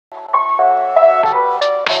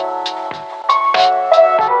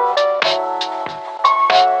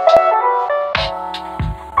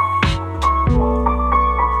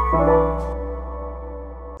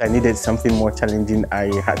needed something more challenging,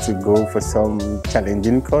 I had to go for some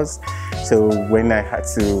challenging course. So when I had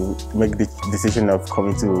to make the decision of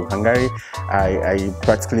coming to Hungary, I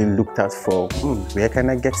practically looked out for where can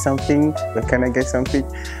I get something? Where can I get something?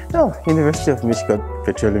 No, University of Miskolc,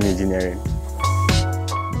 Petroleum Engineering.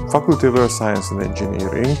 Faculty of Earth Science and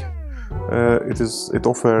Engineering. It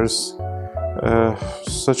offers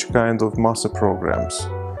such kind of master programs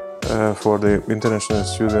for the international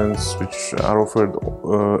students, which are offered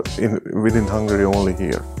within Hungary only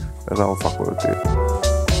here at our faculty.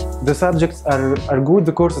 The subjects are good,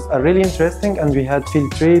 the courses are really interesting, and we had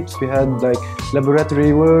field trips, we had like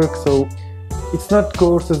laboratory work, so it's not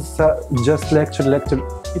courses just lecture.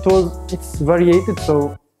 It's variated,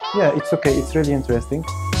 so yeah, it's okay, it's really interesting.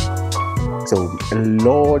 So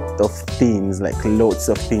lots of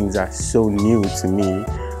things are so new to me,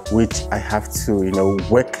 which I have to,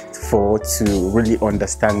 work for to really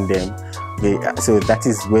understand them. So that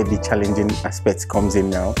is where the challenging aspect comes in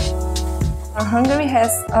now. Hungary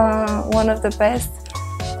has one of the best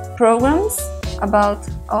programs about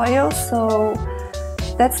oil, so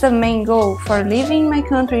that's the main goal for leaving my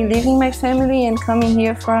country, leaving my family, and coming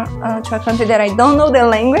here to a country that I don't know the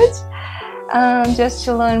language. Just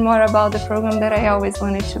to learn more about the program that I always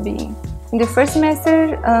wanted to be in. In the first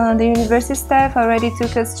semester, the university staff already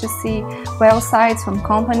took us to see well sites from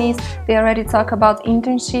companies. They already talk about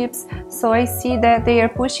internships, so I see that they are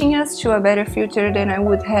pushing us to a better future than I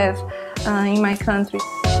would have in my country.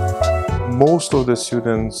 Most of the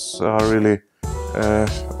students really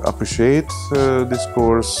appreciate this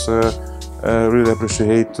course, really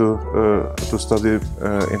appreciate to study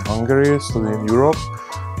in Hungary, study in Europe.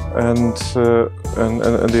 And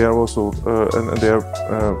they are also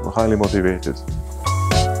highly motivated.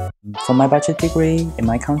 For my bachelor degree in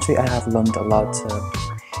my country, I have learned a lot of,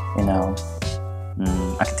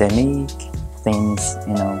 academic things,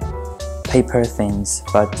 paper things.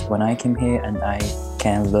 But when I came here and I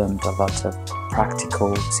can learn a lot of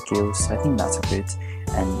practical skills, I think that's good,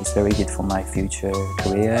 and it's very good for my future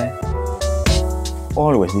career.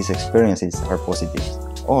 Always these experiences are positive.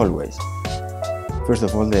 Always. First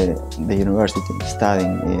of all, the university,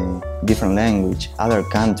 studying a different language, other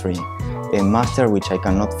country, a master which I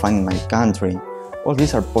cannot find in my country. All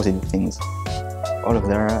these are positive things. All of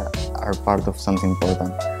them are part of something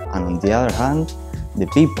important. And on the other hand, the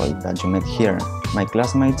people that you met here, my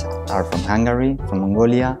classmates are from Hungary, from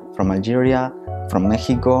Mongolia, from Algeria, from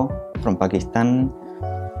Mexico, from Pakistan.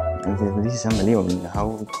 This is unbelievable.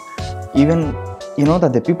 How even,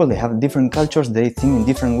 that the people, they have different cultures, they think in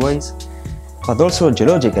different ways. But also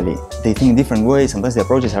geologically, they think in different ways, sometimes the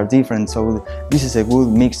approaches are different, so this is a good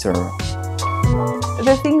mixture.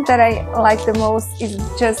 The thing that I like the most is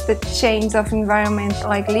just the change of environment,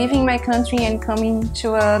 like leaving my country and coming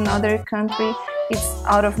to another country. It's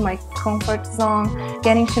out of my comfort zone,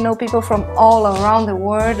 getting to know people from all around the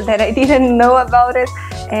world that I didn't know about it,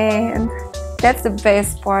 and that's the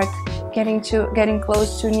best part, getting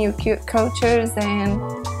close to new cultures and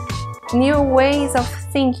new ways of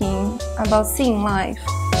thinking about seeing life.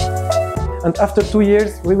 And after 2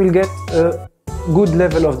 years we will get a good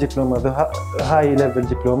level of diploma, the high level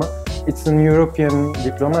diploma. It's an European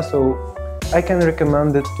diploma, so I can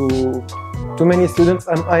recommend it to many students,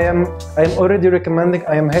 and I am already recommending,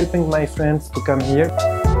 I am helping my friends to come here.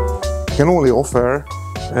 I can only offer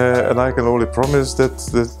and I can only promise that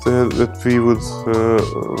we would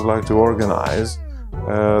like to organize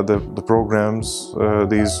the programs,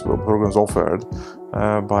 these programs offered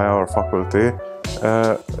by our faculty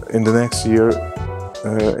in the next year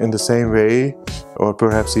in the same way, or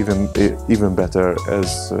perhaps even better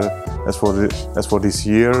as for this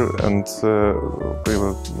year, and we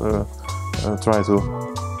will try to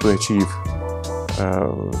achieve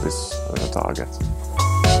this target.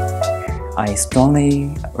 I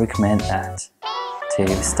strongly recommend that to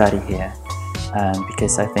study here.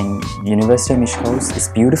 Because I think University of Miskolc is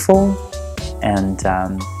beautiful and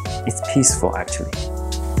it's peaceful actually.